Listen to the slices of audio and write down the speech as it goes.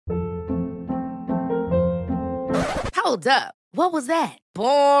Hold up. What was that?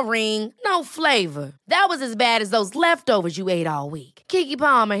 Boring. No flavor. That was as bad as those leftovers you ate all week. Keke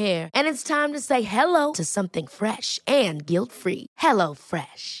Palmer here, and it's time to say hello to something fresh and guilt-free. Hello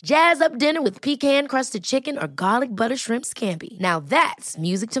Fresh. Jazz up dinner with pecan-crusted chicken or garlic butter shrimp scampi. Now that's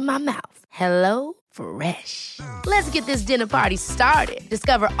music to my mouth. Hello Fresh. Let's get this dinner party started.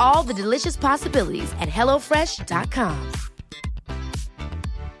 Discover all the delicious possibilities at hellofresh.com.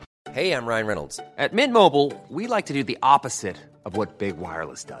 Hey, I'm Ryan Reynolds. At Mint Mobile, we like to do the opposite of what Big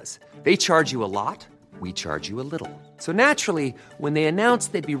Wireless does. They charge you a lot, we charge you a little. So naturally, when they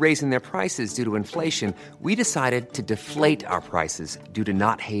announced they'd be raising their prices due to inflation, we decided to deflate our prices due to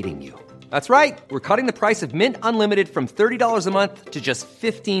not hating you. That's right. We're cutting the price of Mint Unlimited from $30 a month to just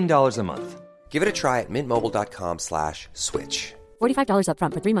 $15 a month. Give it a try at mintmobile.com/switch. $45 up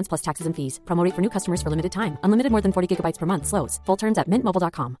front for 3 months plus taxes and fees. Promo rate for new customers for limited time. Unlimited more than 40 gigabytes per month. Slows full terms at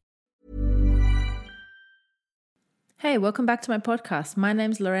mintmobile.com. Hey, welcome back to my podcast. My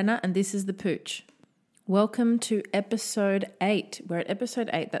name's Lorena and this is The Pooch. Welcome to episode 8. We're at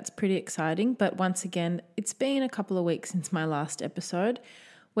episode 8. That's pretty exciting. But once again, it's been a couple of weeks since my last episode.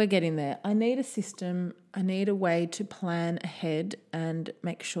 We're getting there. I need a system. I need a way to plan ahead and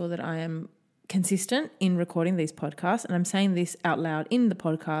make sure that I am consistent in recording these podcasts. And I'm saying this out loud in the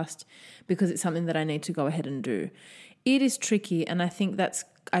podcast because it's something that I need to go ahead and do. It is tricky, and I think that's,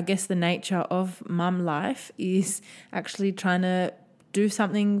 I guess, the nature of mum life is actually trying to do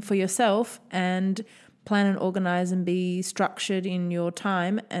something for yourself and plan and organize and be structured in your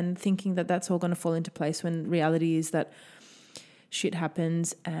time and thinking that that's all going to fall into place when reality is that shit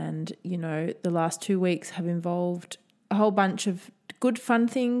happens. And, you know, the last 2 weeks have involved a whole bunch of good fun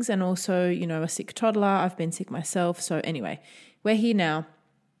things and also, you know, a sick toddler. I've been sick myself. So anyway, we're here now.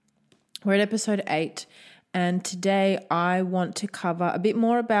 We're at episode 8. And today I want to cover a bit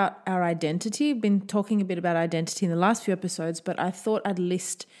more about our identity. I've been talking a bit about identity in the last few episodes, but I thought I'd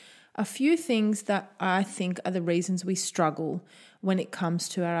list a few things that I think are the reasons we struggle when it comes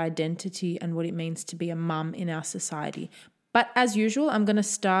to our identity and what it means to be a mum in our society. But as usual, I'm going to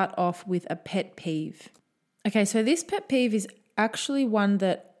start off with a pet peeve. Okay, so this pet peeve is actually one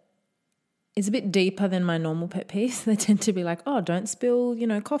that is a bit deeper than my normal pet peeves. They tend to be like, oh, don't spill,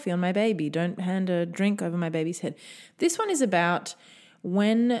 coffee on my baby. Don't hand a drink over my baby's head. This one is about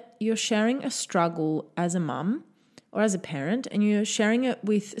when you're sharing a struggle as a mum or as a parent and you're sharing it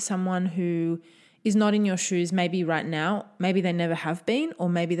with someone who is not in your shoes, maybe right now, maybe they never have been, or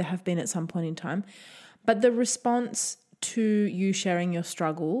maybe they have been at some point in time. But the response to you sharing your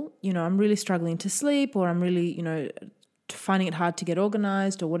struggle, I'm really struggling to sleep, or I'm really, finding it hard to get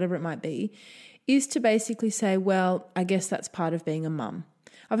organized, or whatever it might be, is to basically say, well, I guess that's part of being a mum.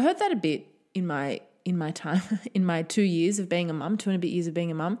 I've heard that a bit in my time, in my 2 years of being a mum, 2 and a bit years of being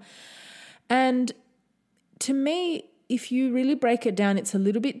a mum. And to me, if you really break it down, it's a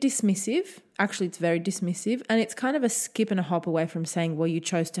little bit dismissive. Actually, it's very dismissive. And it's kind of a skip and a hop away from saying, well, you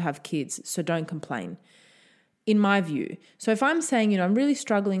chose to have kids, so don't complain, in my view. So if I'm saying, I'm really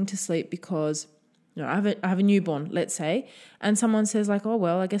struggling to sleep because I have a newborn, let's say, and someone says like, oh,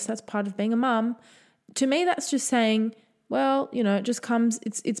 well, I guess that's part of being a mum. To me, that's just saying, well, it just comes,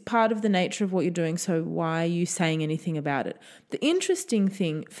 it's part of the nature of what you're doing, so why are you saying anything about it? The interesting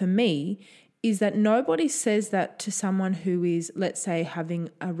thing for me is that nobody says that to someone who is, let's say, having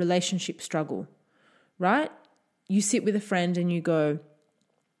a relationship struggle, right? You sit with a friend and you go,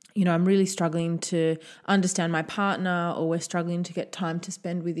 I'm really struggling to understand my partner, or we're struggling to get time to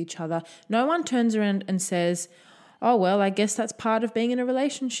spend with each other. No one turns around and says, oh, well, I guess that's part of being in a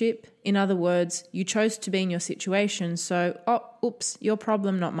relationship. In other words, you chose to be in your situation, so, oops, your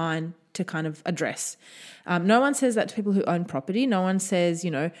problem, not mine, to kind of address. No one says that to people who own property. No one says,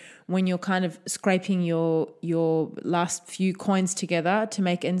 when you're kind of scraping your last few coins together to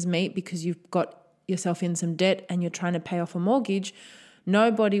make ends meet because you've got yourself in some debt and you're trying to pay off a mortgage,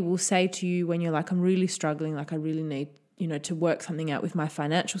 nobody will say to you when you're like, I'm really struggling, like I really need, to work something out with my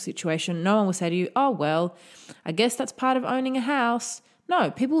financial situation. No one will say to you, oh, well, I guess that's part of owning a house.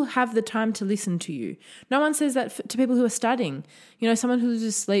 No, people have the time to listen to you. No one says that to people who are studying. Someone who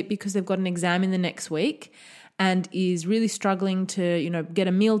loses sleep because they've got an exam in the next week and is really struggling to, get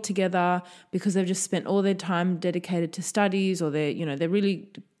a meal together because they've just spent all their time dedicated to studies, or they're really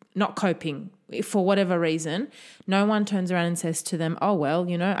not coping for whatever reason. No one turns around and says to them, oh, well,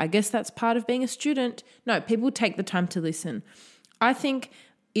 I guess that's part of being a student. No, people take the time to listen. I think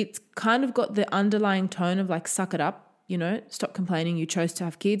it's kind of got the underlying tone of like, suck it up, stop complaining, you chose to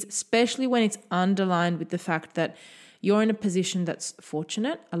have kids, especially when it's underlined with the fact that you're in a position that's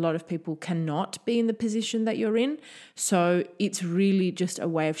fortunate. A lot of people cannot be in the position that you're in. So it's really just a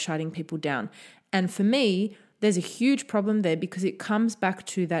way of shutting people down. And for me, there's a huge problem there because it comes back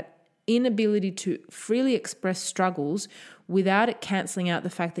to that inability to freely express struggles without it cancelling out the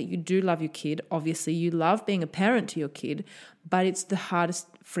fact that you do love your kid. Obviously, you love being a parent to your kid, but it's the hardest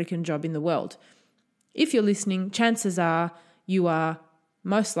freaking job in the world. If you're listening, chances are you are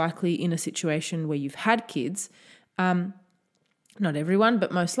most likely in a situation where you've had kids. Not everyone,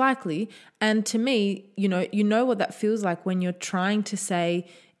 but most likely. And to me, you know what that feels like when you're trying to say,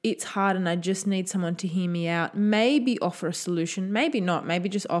 it's hard and I just need someone to hear me out. Maybe offer a solution, maybe not, maybe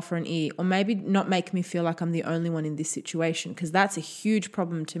just offer an ear, or maybe not make me feel like I'm the only one in this situation, because that's a huge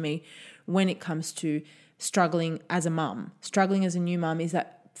problem to me when it comes to struggling as a mum. Struggling as a new mum is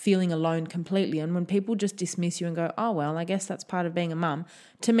that feeling alone completely. And when people just dismiss you and go, oh, well, I guess that's part of being a mum.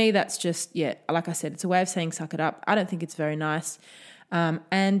 To me, that's just, like I said, it's a way of saying suck it up. I don't think it's very nice.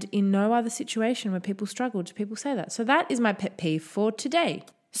 And in no other situation where people struggle do people say that. So that is my pet peeve for today.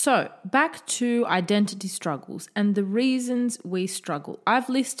 So back to identity struggles and the reasons we struggle. I've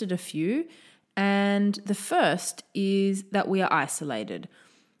listed a few, and the first is that we are isolated.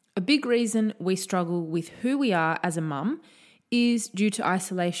 A big reason we struggle with who we are as a mum is due to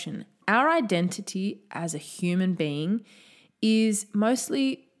isolation. Our identity as a human being is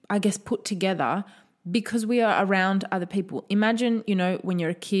mostly, I guess, put together because we are around other people. Imagine, when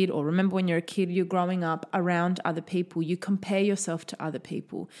you're a kid, or remember when you're a kid, you're growing up around other people. You compare yourself to other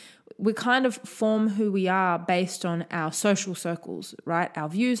people. We kind of form who we are based on our social circles, right? Our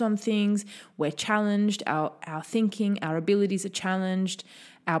views on things, we're challenged, our thinking, our abilities are challenged,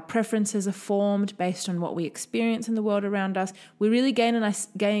 our preferences are formed based on what we experience in the world around us. We really gain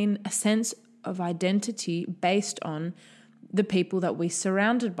a sense of identity based on the people that we're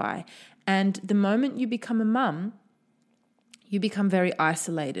surrounded by. And the moment you become a mum, you become very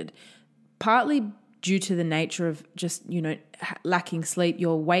isolated, partly due to the nature of just, lacking sleep.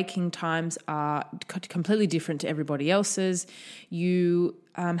 Your waking times are completely different to everybody else's. You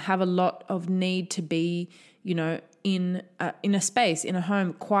have a lot of need to be, in a space, in a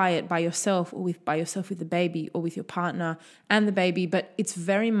home, quiet by yourself, or by yourself with the baby, or with your partner and the baby. But it's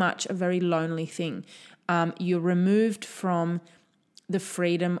very much a very lonely thing. You're removed from the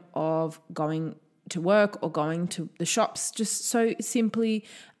freedom of going to work or going to the shops, just so simply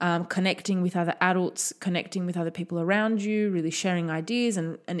connecting with other adults, connecting with other people around you, really sharing ideas.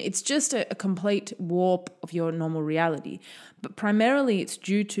 And it's just a complete warp of your normal reality. But primarily it's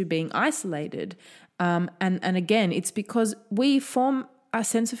due to being isolated. And again, it's because we form a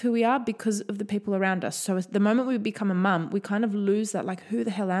sense of who we are because of the people around us. So the moment we become a mum, we kind of lose that, like, who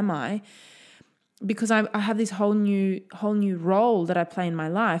the hell am I? Because I have this whole new role that I play in my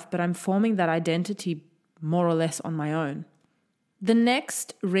life, but I'm forming that identity more or less on my own. The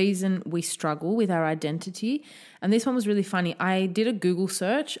next reason we struggle with our identity, and this one was really funny, I did a Google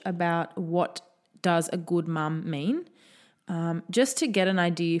search about what does a good mum mean, just to get an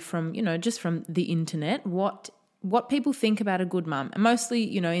idea from, just from the internet, what people think about a good mum, and mostly,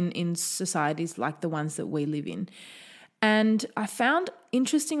 in societies like the ones that we live in. And I found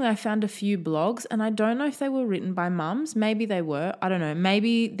a few blogs, and I don't know if they were written by mums. Maybe they were. I don't know.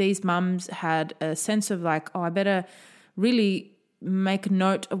 Maybe these mums had a sense of like, oh, I better really make a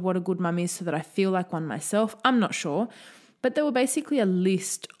note of what a good mum is so that I feel like one myself. I'm not sure. But there were basically a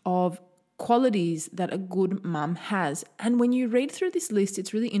list of qualities that a good mum has. And when you read through this list,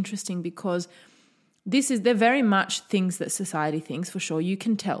 it's really interesting because they're very much things that society thinks, for sure. You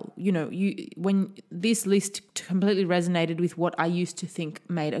can tell, when this list completely resonated with what I used to think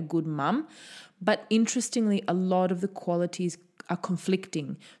made a good mum. But interestingly, a lot of the qualities are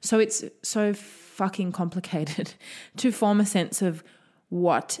conflicting. So it's so fucking complicated to form a sense of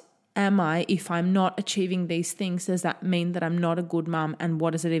what am I if I'm not achieving these things? Does that mean that I'm not a good mum? And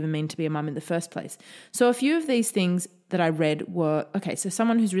what does it even mean to be a mum in the first place? So a few of these things that I read were, so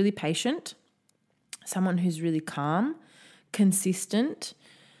someone who's really patient, someone who's really calm, consistent,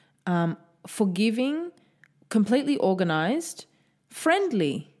 forgiving, completely organized,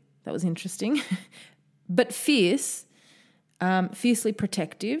 friendly, that was interesting, but fierce, fiercely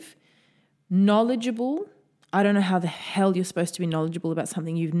protective, knowledgeable. I don't know how the hell you're supposed to be knowledgeable about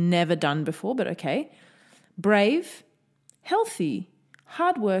something you've never done before, but okay. Brave, healthy,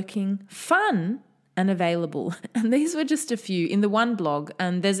 hardworking, fun, and available. And these were just a few in the one blog,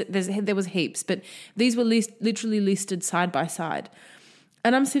 and there was heaps, but these were literally listed side by side.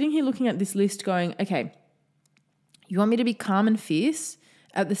 And I'm sitting here looking at this list going, okay, you want me to be calm and fierce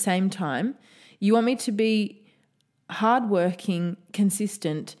at the same time? You want me to be hardworking,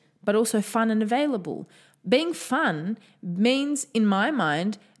 consistent, but also fun and available? Being fun means, in my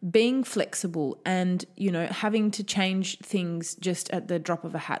mind, being flexible and, having to change things just at the drop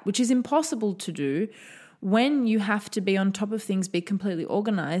of a hat, which is impossible to do when you have to be on top of things, be completely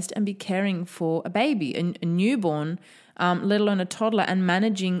organized and be caring for a baby, a newborn, let alone a toddler, and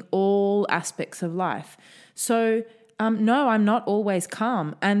managing all aspects of life. So no, I'm not always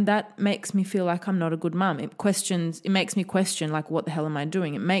calm, and that makes me feel like I'm not a good mum. It makes me question, like, what the hell am I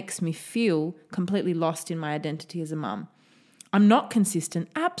doing? It makes me feel completely lost in my identity as a mum. I'm not consistent.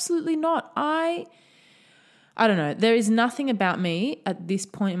 Absolutely not. I don't know. There is nothing about me at this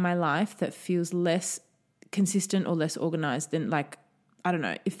point in my life that feels less consistent or less organized than, like, I don't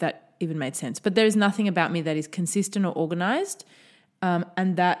know if that even made sense, but there is nothing about me that is consistent or organized.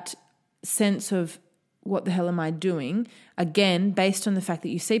 And that sense of what the hell am I doing? Again, based on the fact that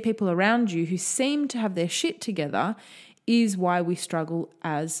you see people around you who seem to have their shit together, is why we struggle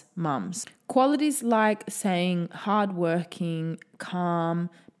as mums. Qualities like saying hardworking, calm,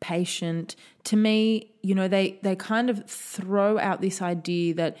 patient, to me, they kind of throw out this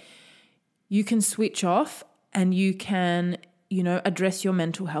idea that you can switch off and you can, address your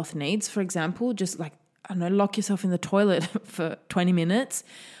mental health needs. For example, just like, I don't know, lock yourself in the toilet for 20 minutes,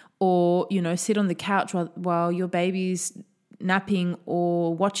 or, sit on the couch while your baby's napping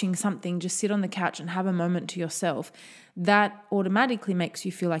or watching something, just sit on the couch and have a moment to yourself. That automatically makes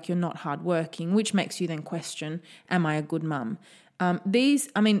you feel like you're not hardworking, which makes you then question, am I a good mum?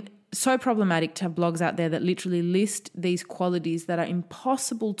 So problematic to have blogs out there that literally list these qualities that are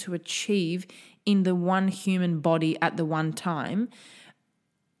impossible to achieve in the one human body at the one time.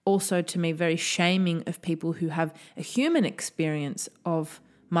 Also, to me, very shaming of people who have a human experience of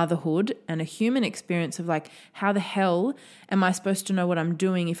motherhood and a human experience of, like, how the hell am I supposed to know what I'm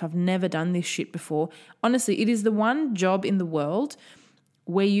doing if I've never done this shit before? Honestly, it is the one job in the world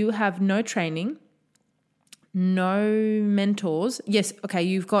where you have no training, no mentors. Yes, okay,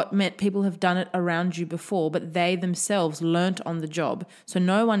 you've got people have done it around you before, but they themselves learnt on the job. So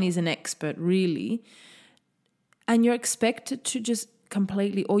no one is an expert really. And you're expected to just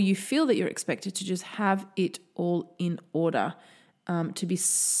completely, or you feel that you're expected to just have it all in order. To be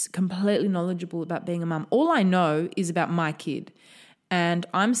completely knowledgeable about being a mum. All I know is about my kid, and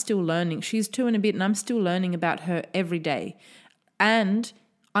I'm still learning. She's 2 and a bit, and I'm still learning about her every day. And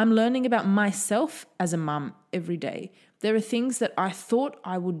I'm learning about myself as a mum every day. There are things that I thought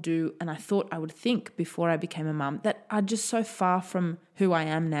I would do and I thought I would think before I became a mum that are just so far from who I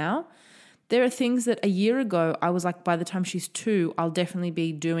am now. There are things that a year ago I was like, by the time she's 2, I'll definitely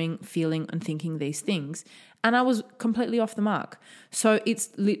be doing, feeling and thinking these things. And I was completely off the mark. So it's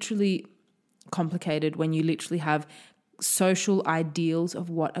literally complicated when you literally have social ideals of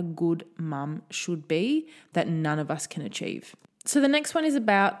what a good mum should be that none of us can achieve. So the next one is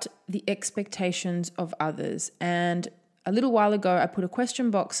about the expectations of others. And a little while ago, I put a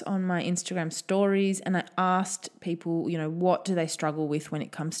question box on my Instagram stories and I asked people, what do they struggle with when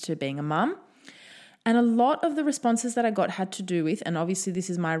it comes to being a mum? And a lot of the responses that I got had to do with, and obviously this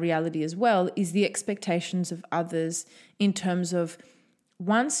is my reality as well, is the expectations of others in terms of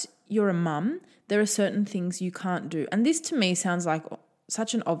once you're a mum, there are certain things you can't do. And this to me sounds like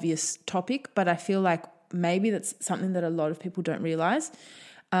such an obvious topic, but I feel like maybe that's something that a lot of people don't realize.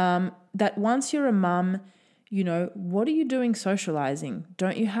 That once you're a mum, what are you doing socializing?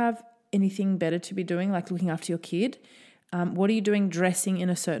 Don't you have anything better to be doing, like looking after your kid? What are you doing dressing in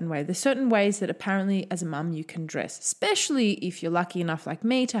a certain way? There's certain ways that apparently as a mum you can dress, especially if you're lucky enough like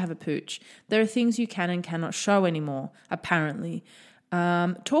me to have a pooch. There are things you can and cannot show anymore, apparently.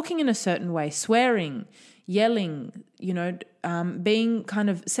 Talking in a certain way, swearing, yelling, being kind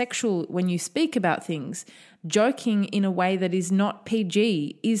of sexual when you speak about things, joking in a way that is not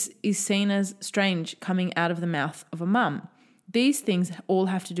PG is seen as strange coming out of the mouth of a mum. These things all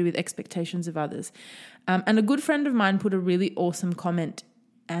have to do with expectations of others. And a good friend of mine put a really awesome comment,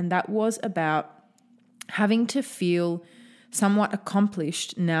 and that was about having to feel somewhat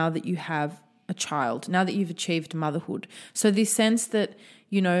accomplished now that you have a child, now that you've achieved motherhood. So this sense that,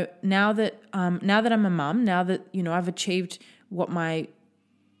 now that I'm a mum, now that, I've achieved what my,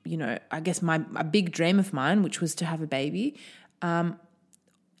 I guess a big dream of mine, which was to have a baby,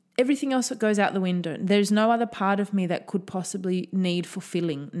 everything else that goes out the window. There's no other part of me that could possibly need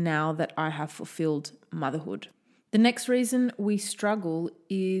fulfilling now that I have fulfilled motherhood. The next reason we struggle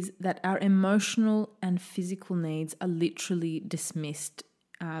is that our emotional and physical needs are literally dismissed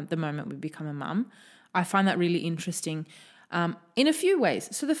the moment we become a mum. I find that really interesting in a few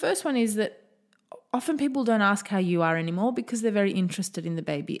ways. So the first one is that often people don't ask how you are anymore because they're very interested in the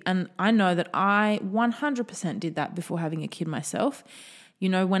baby. And I know that I 100% did that before having a kid myself.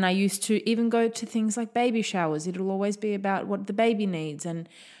 When I used to even go to things like baby showers, it'll always be about what the baby needs and,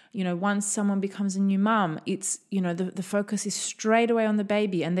 once someone becomes a new mum, it's, the focus is straight away on the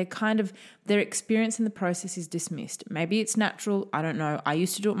baby, and their experience in the process is dismissed. Maybe it's natural. I don't know. I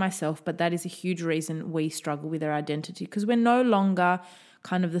used to do it myself, but that is a huge reason we struggle with our identity, because we're no longer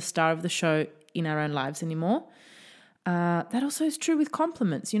kind of the star of the show in our own lives anymore. That also is true with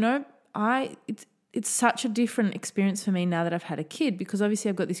compliments. It's such a different experience for me now that I've had a kid, because obviously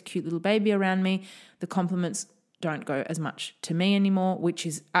I've got this cute little baby around me. The compliments don't go as much to me anymore, which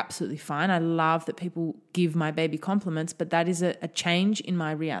is absolutely fine. I love that people give my baby compliments, but that is a change in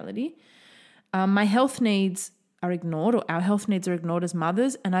my reality. My health needs are ignored, or our health needs are ignored as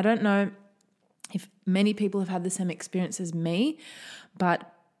mothers. And I don't know if many people have had the same experience as me,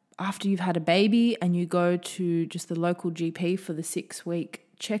 but after you've had a baby and you go to just the local GP for the 6-week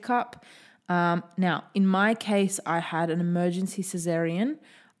checkup. Now, in my case, I had an emergency cesarean.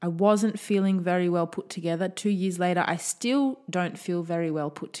 I wasn't feeling very well put together. 2 years later, I still don't feel very well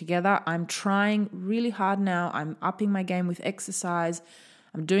put together. I'm trying really hard now. I'm upping my game with exercise.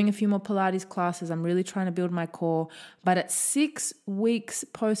 I'm doing a few more Pilates classes. I'm really trying to build my core. But at 6 weeks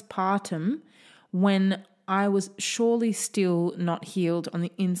postpartum, when I was surely still not healed on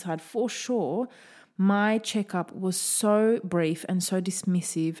the inside for sure, my checkup was so brief and so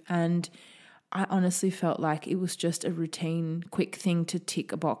dismissive, and I honestly felt like it was just a routine, quick thing to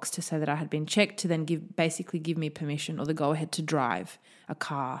tick a box to say that I had been checked, to then give me permission or the go-ahead to drive a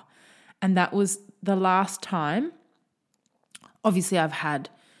car. And that was the last time. Obviously, I've had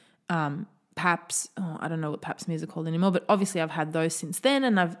PAPs. I don't know what pap smears are called anymore, but obviously I've had those since then,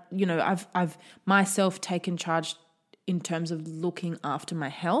 and I've myself taken charge in terms of looking after my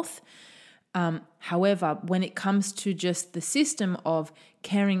health. However, when it comes to just the system of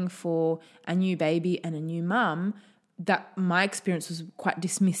caring for a new baby and a new mum, that my experience was quite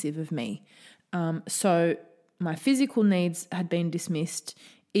dismissive of me. So my physical needs had been dismissed,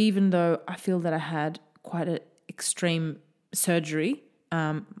 even though I feel that I had quite an extreme surgery.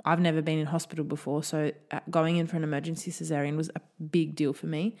 I've never been in hospital before, so going in for an emergency cesarean was a big deal for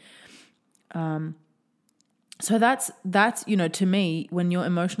me. So that's to me, when your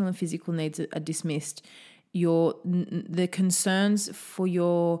emotional and physical needs are dismissed, the concerns for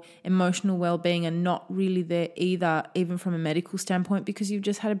your emotional well-being are not really there either, even from a medical standpoint, because you've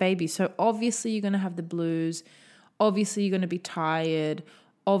just had a baby. So obviously you're going to have the blues. Obviously you're going to be tired.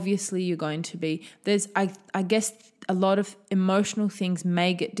 Obviously you're going to be, I guess a lot of emotional things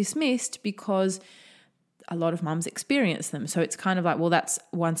may get dismissed because a lot of mums experience them. So it's kind of like, well, that's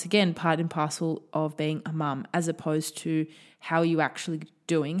once again part and parcel of being a mum, as opposed to how you actually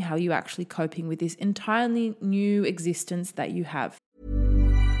doing, how you actually coping with this entirely new existence that you have.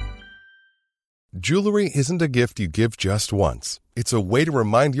 Jewelry isn't a gift you give just once. It's a way to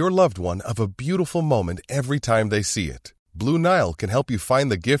remind your loved one of a beautiful moment every time they see it. Blue Nile can help you find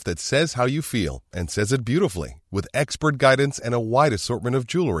the gift that says how you feel and says it beautifully, with expert guidance and a wide assortment of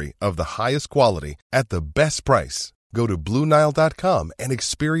jewelry of the highest quality at the best price. Go to BlueNile.com and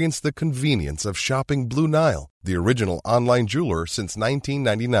experience the convenience of shopping Blue Nile, the original online jeweler since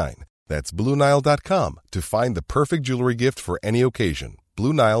 1999. That's BlueNile.com to find the perfect jewelry gift for any occasion.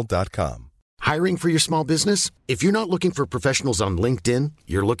 BlueNile.com. Hiring for your small business? If you're not looking for professionals on LinkedIn,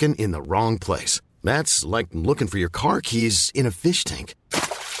 you're looking in the wrong place. That's like looking for your car keys in a fish tank.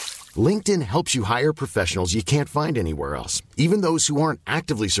 LinkedIn helps you hire professionals you can't find anywhere else, even those who aren't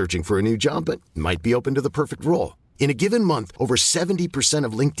actively searching for a new job but might be open to the perfect role. In a given month, over 70%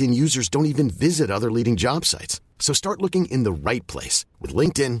 of LinkedIn users don't even visit other leading job sites. So start looking in the right place. With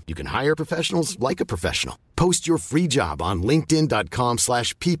LinkedIn, you can hire professionals like a professional. Post your free job on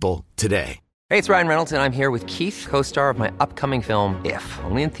linkedin.com/people today. Hey, it's Ryan Reynolds, and I'm here with Keith, co-star of my upcoming film, If,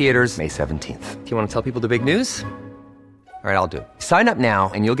 only in theaters May 17th. Do you want to tell people the big news? All right, I'll do it. Sign up now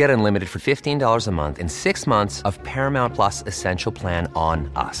and you'll get unlimited for $15 a month and 6 months of Paramount Plus Essential Plan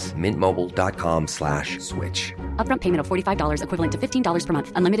on us. MintMobile.com/switch. Upfront payment of $45 equivalent to $15 per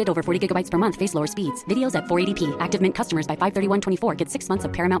month. Unlimited over 40 gigabytes per month. Face lower speeds. Videos at 480p. Active Mint customers by 531.24 get 6 months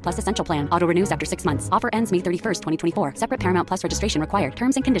of Paramount Plus Essential Plan. Auto renews after 6 months. Offer ends May 31st, 2024. Separate Paramount Plus registration required.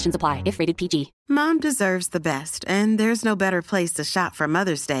 Terms and conditions apply if rated PG. Mom deserves the best, and there's no better place to shop for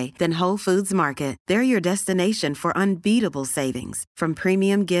Mother's Day than Whole Foods Market. They're your destination for unbeatable savings, from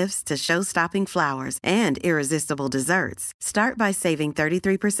premium gifts to show-stopping flowers and irresistible desserts. Start by saving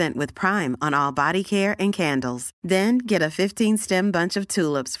 33% with Prime on all body care and candles. Then get a 15-stem bunch of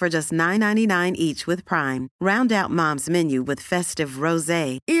tulips for just $9.99 each with Prime. Round out Mom's menu with festive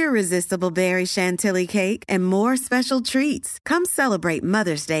rosé, irresistible berry chantilly cake, and more special treats. Come celebrate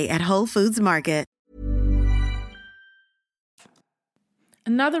Mother's Day at Whole Foods Market.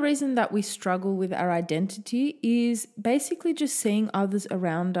 Another reason that we struggle with our identity is basically just seeing others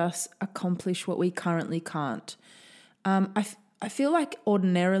around us accomplish what we currently can't. I feel like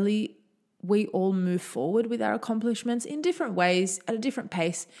ordinarily we all move forward with our accomplishments in different ways at a different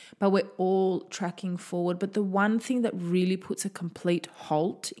pace, but we're all tracking forward. But the one thing that really puts a complete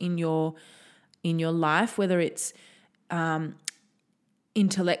halt in your life, whether it's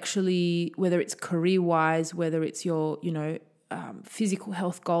intellectually, whether it's career-wise, whether it's your, physical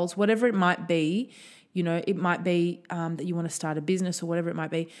health goals, whatever it might be, it might be that you want to start a business or whatever it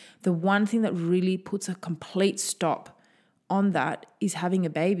might be. The one thing that really puts a complete stop on that is having a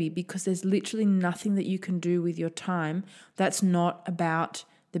baby, because there's literally nothing that you can do with your time that's not about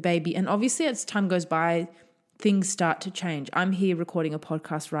the baby. And obviously as time goes by, things start to change. I'm here recording a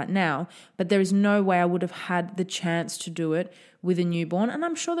podcast right now, but there is no way I would have had the chance to do it with a newborn. And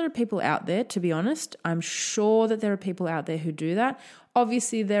I'm sure there are people out there, to be honest. I'm sure that there are people out there who do that.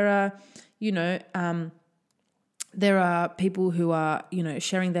 Obviously there are, there are people who are,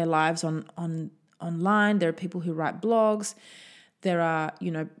 sharing their lives online. There are people who write blogs. There are,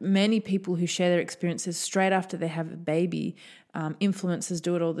 many people who share their experiences straight after they have a baby. Influencers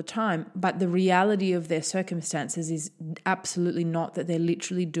do it all the time. But the reality of their circumstances is absolutely not that they're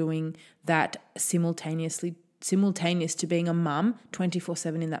literally doing that simultaneous to being a mum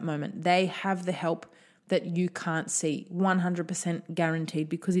 24/7 in that moment. They have the help that you can't see, 100% guaranteed,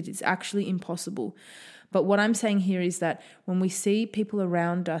 because it is actually impossible. But what I'm saying here is that when we see people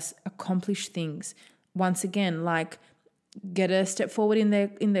around us accomplish things, once again, like get a step forward in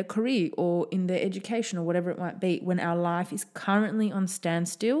their career or in their education or whatever it might be, when our life is currently on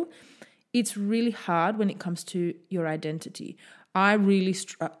standstill, it's really hard when it comes to your identity. I really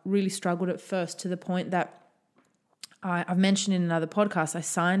struggled at first, to the point that I've mentioned in another podcast, I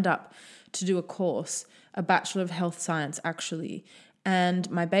signed up to do a course, a Bachelor of Health Science actually, and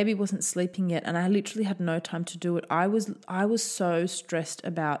my baby wasn't sleeping yet, and I literally had no time to do it. I was so stressed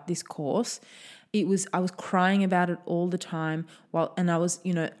about this course. I was crying about it all the time. And I was,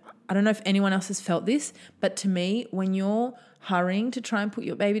 I don't know if anyone else has felt this, but to me, when you're hurrying to try and put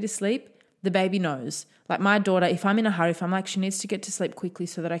your baby to sleep, the baby knows. Like my daughter, if I'm in a hurry, if I'm like, she needs to get to sleep quickly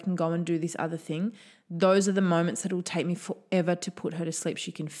so that I can go and do this other thing, those are the moments that it will take me forever to put her to sleep.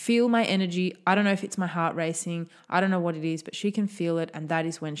 She can feel my energy. I don't know if it's my heart racing. I don't know what it is, but she can feel it. And that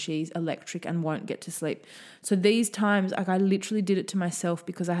is when she's electric and won't get to sleep. So these times, I literally did it to myself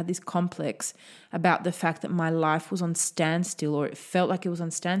because I had this complex about the fact that my life was on standstill, or it felt like it was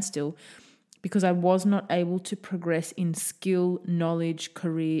on standstill, because I was not able to progress in skill, knowledge,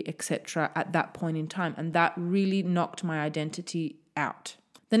 career, etc. at that point in time. And that really knocked my identity out.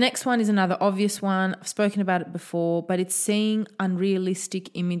 The next one is another obvious one. I've spoken about it before, but it's seeing unrealistic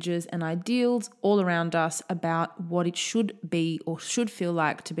images and ideals all around us about what it should be or should feel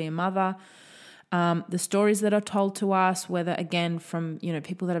like to be a mother. The stories that are told to us, whether again from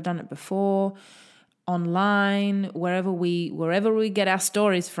people that have done it before, online, wherever we get our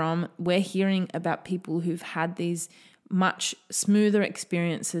stories from, we're hearing about people who've had these much smoother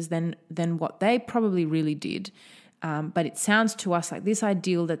experiences than what they probably really did. But it sounds to us like this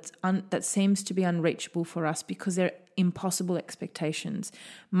ideal that seems to be unreachable for us because they're impossible expectations.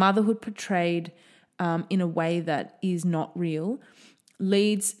 Motherhood portrayed in a way that is not real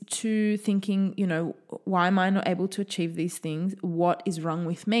leads to thinking, why am I not able to achieve these things? What is wrong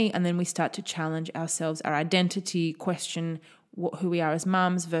with me? And then we start to challenge ourselves, our identity, question who we are as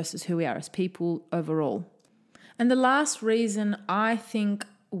mums versus who we are as people overall. And the last reason I think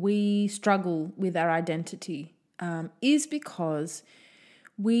we struggle with our identity is because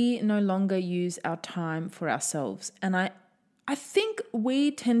we no longer use our time for ourselves. And I think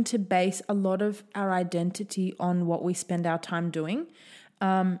we tend to base a lot of our identity on what we spend our time doing.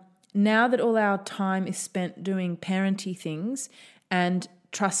 Now that all our time is spent doing parenty things, and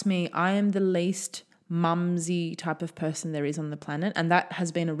trust me, I am the least mumsy type of person there is on the planet, and that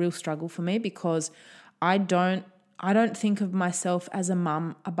has been a real struggle for me because I don't think of myself as a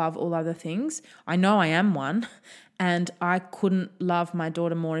mum above all other things. I know I am one, and I couldn't love my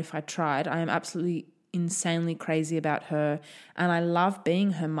daughter more if I tried. I am absolutely insanely crazy about her, and I love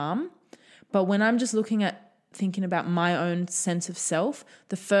being her mum. But when I'm just thinking about my own sense of self,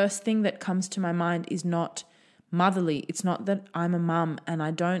 the first thing that comes to my mind is not motherly. It's not that I'm a mum, and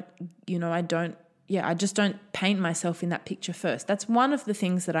I just don't paint myself in that picture first. That's one of the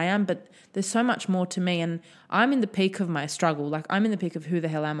things that I am, but there's so much more to me, and I'm in the peak of my struggle. Like, I'm in the peak of who the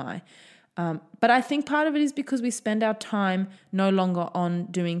hell am I? But I think part of it is because we spend our time no longer on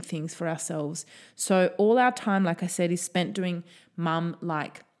doing things for ourselves. So all our time, like I said, is spent doing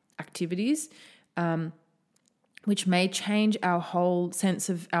mum-like activities. which may change our whole sense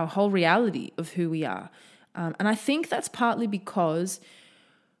of our whole reality of who we are. And I think that's partly because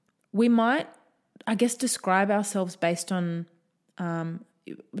we might, I guess, describe ourselves based on,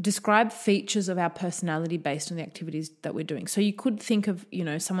 describe features of our personality based on the activities that we're doing. So you could think of,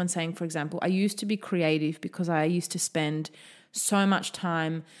 someone saying, for example, I used to be creative because I used to spend so much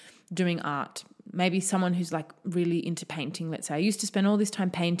time doing art. Maybe someone who's like really into painting, let's say. I used to spend all this time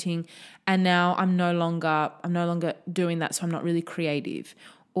painting and now I'm no longer doing that, so I'm not really creative.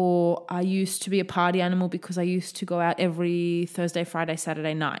 Or I used to be a party animal because I used to go out every Thursday, Friday,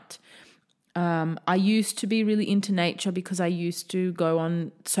 Saturday night. I used to be really into nature because I used to go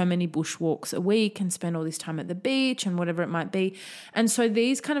on so many bushwalks a week and spend all this time at the beach and whatever it might be. And so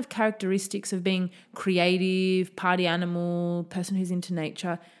these kind of characteristics of being creative, party animal, person who's into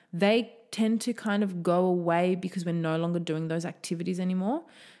nature, they tend to kind of go away because we're no longer doing those activities anymore.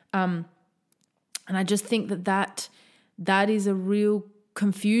 And I just think that is a real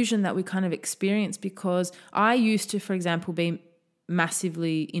confusion that we kind of experience, because I used to, for example, be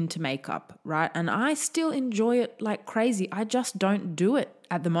massively into makeup, right? And I still enjoy it like crazy. I just don't do it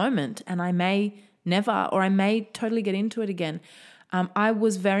at the moment, and I may never, or I may totally get into it again. I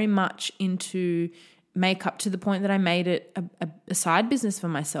was very much into makeup to the point that I made it a side business for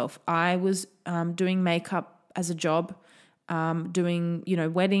myself. I was doing makeup as a job, doing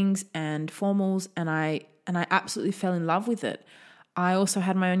weddings and formals, and I absolutely fell in love with it. I also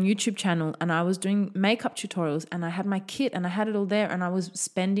had my own YouTube channel and I was doing makeup tutorials and I had my kit and I had it all there, and I was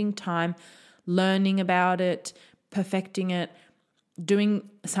spending time learning about it, perfecting it, doing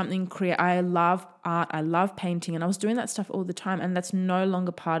something creative. I love art, I love painting, and I was doing that stuff all the time, and that's no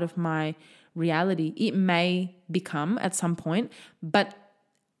longer part of my reality. It may become at some point, but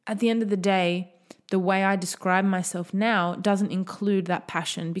at the end of the day, the way I describe myself now doesn't include that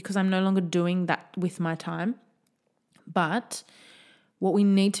passion because I'm no longer doing that with my time. But what we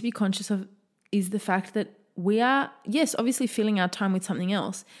need to be conscious of is the fact that we are, yes, obviously filling our time with something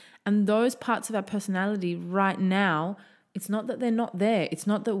else. And those parts of our personality right now, it's not that they're not there. It's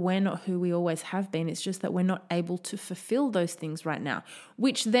not that we're not who we always have been. It's just that we're not able to fulfill those things right now,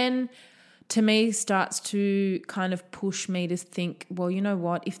 which then to me starts to kind of push me to think, well, you know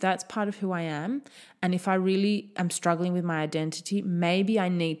what, if that's part of who I am, and if I really am struggling with my identity, maybe I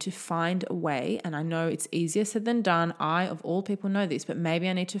need to find a way, and I know it's easier said than done, I of all people know this, but maybe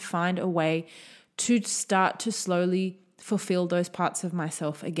I need to find a way to start to slowly fulfill those parts of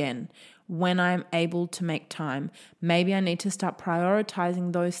myself again when I'm able to make time. Maybe I need to start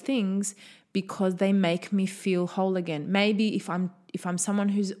prioritizing those things because they make me feel whole again. Maybe if I'm someone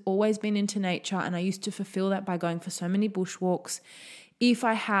who's always been into nature and I used to fulfill that by going for so many bushwalks, if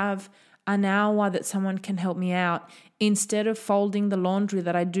I have an hour that someone can help me out, instead of folding the laundry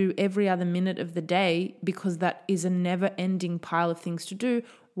that I do every other minute of the day, because that is a never-ending pile of things to do,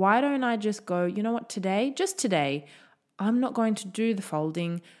 why don't I just go, you know what, today, I'm not going to do the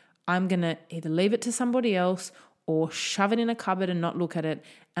folding. I'm going to either leave it to somebody else or shove it in a cupboard and not look at it.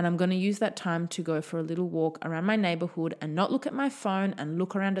 And I'm going to use that time to go for a little walk around my neighborhood and not look at my phone and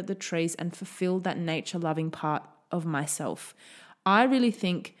look around at the trees and fulfill that nature-loving part of myself. I really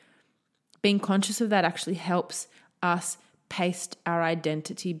think being conscious of that actually helps us paste our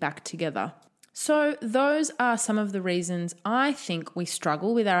identity back together. So those are some of the reasons I think we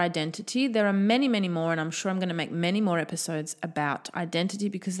struggle with our identity. There are many, many more, and I'm sure I'm going to make many more episodes about identity,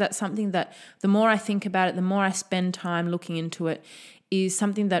 because that's something that the more I think about it, the more I spend time looking into it, is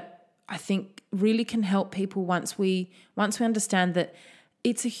something that I think really can help people once we understand that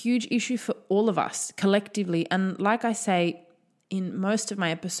it's a huge issue for all of us collectively. And like I say in most of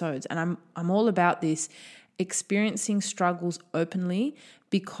my episodes, and I'm all about this, experiencing struggles openly,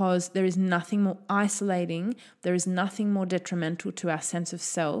 because there is nothing more isolating, there is nothing more detrimental to our sense of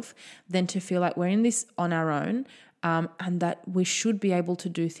self than to feel like we're in this on our own, and that we should be able to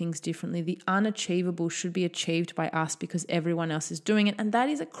do things differently. The unachievable should be achieved by us because everyone else is doing it. And that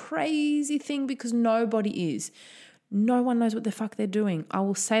is a crazy thing because nobody is. No one knows what the fuck they're doing. I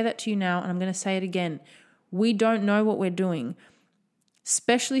will say that to you now, and I'm going to say it again. We don't know what we're doing,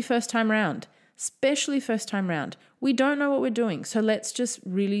 especially first time round. We don't know what we're doing. So let's just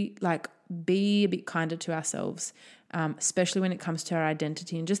really be a bit kinder to ourselves, especially when it comes to our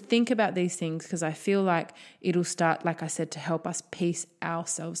identity, and just think about these things, because I feel like it'll start, like I said, to help us piece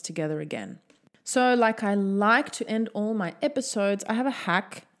ourselves together again. So like I like to end all my episodes, I have a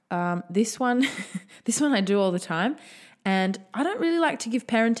hack. This one I do all the time, and I don't really like to give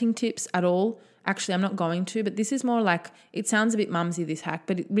parenting tips at all. Actually, I'm not going to, but this is more like, it sounds a bit mumsy, this hack,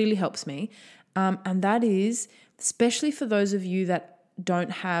 but it really helps me. And that is, especially for those of you that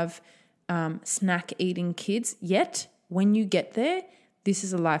don't have snack eating kids yet, when you get there, this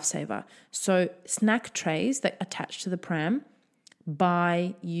is a lifesaver. So snack trays that attach to the pram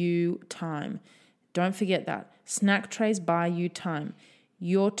buy you time. Don't forget that. Snack trays buy you time.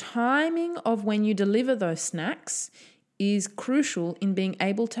 Your timing of when you deliver those snacks is crucial in being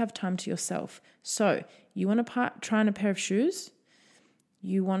able to have time to yourself. So you want to try on a pair of shoes.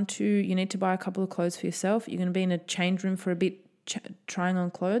 You need to buy a couple of clothes for yourself. You're going to be in a change room for a bit, trying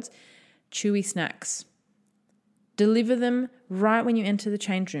on clothes. Chewy snacks. Deliver them right when you enter the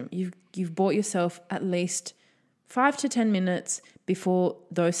change room. You've bought yourself at least 5 to 10 minutes before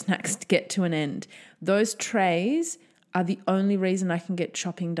those snacks get to an end. Those trays are the only reason I can get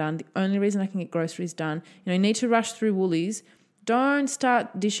shopping done, the only reason I can get groceries done. You need to rush through Woolies. Don't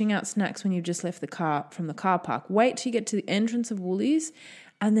start dishing out snacks when you've just left from the car park. Wait till you get to the entrance of Woolies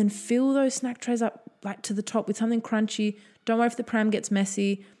and then fill those snack trays up like to the top with something crunchy. Don't worry if the pram gets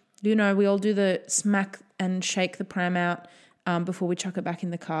messy. We all do the smack and shake the pram out before we chuck it back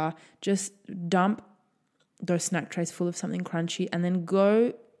in the car. Just dump those snack trays full of something crunchy and then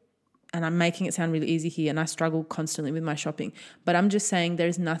go. And I'm making it sound really easy here, and I struggle constantly with my shopping. But I'm just saying there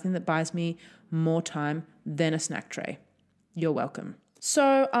is nothing that buys me more time than a snack tray. You're welcome.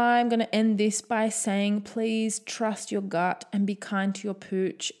 So I'm going to end this by saying please trust your gut and be kind to your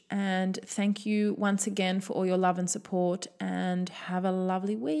pooch. And thank you once again for all your love and support, and have a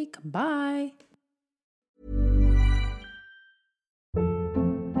lovely week. Bye.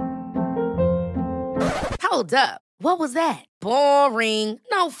 Hold up. What was that? Boring.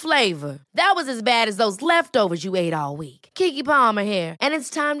 No flavor. That was as bad as those leftovers you ate all week. Keke Palmer here, and it's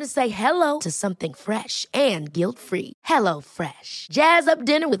time to say hello to something fresh and guilt-free. HelloFresh. Jazz up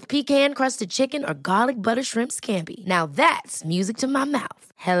dinner with pecan-crusted chicken or garlic butter shrimp scampi. Now that's music to my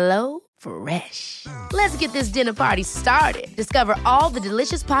mouth. HelloFresh. Let's get this dinner party started. Discover all the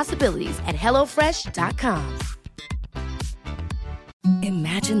delicious possibilities at HelloFresh.com.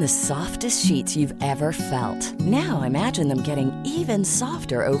 Imagine the softest sheets you've ever felt. Now imagine them getting even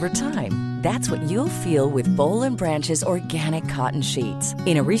softer over time. That's what you'll feel with Boll & Branch's organic cotton sheets.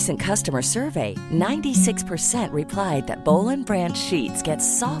 In a recent customer survey, 96% replied that Boll & Branch sheets get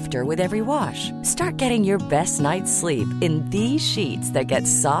softer with every wash. Start getting your best night's sleep in these sheets that get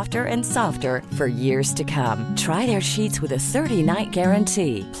softer and softer for years to come. Try their sheets with a 30-night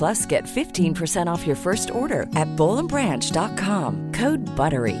guarantee. Plus, get 15% off your first order at bollandbranch.com. Code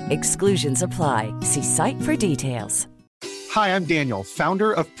BUTTERY. Exclusions apply. See site for details. Hi, I'm Daniel,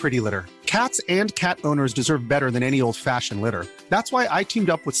 founder of Pretty Litter. Cats and cat owners deserve better than any old-fashioned litter. That's why I teamed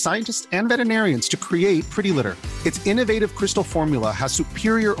up with scientists and veterinarians to create Pretty Litter. Its innovative crystal formula has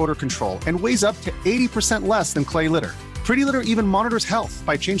superior odor control and weighs up to 80% less than clay litter. Pretty Litter even monitors health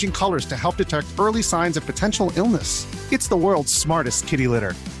by changing colors to help detect early signs of potential illness. It's the world's smartest kitty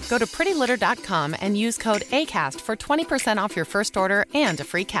litter. Go to prettylitter.com and use code ACAST for 20% off your first order and a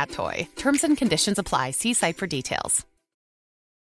free cat toy. Terms and conditions apply. See site for details.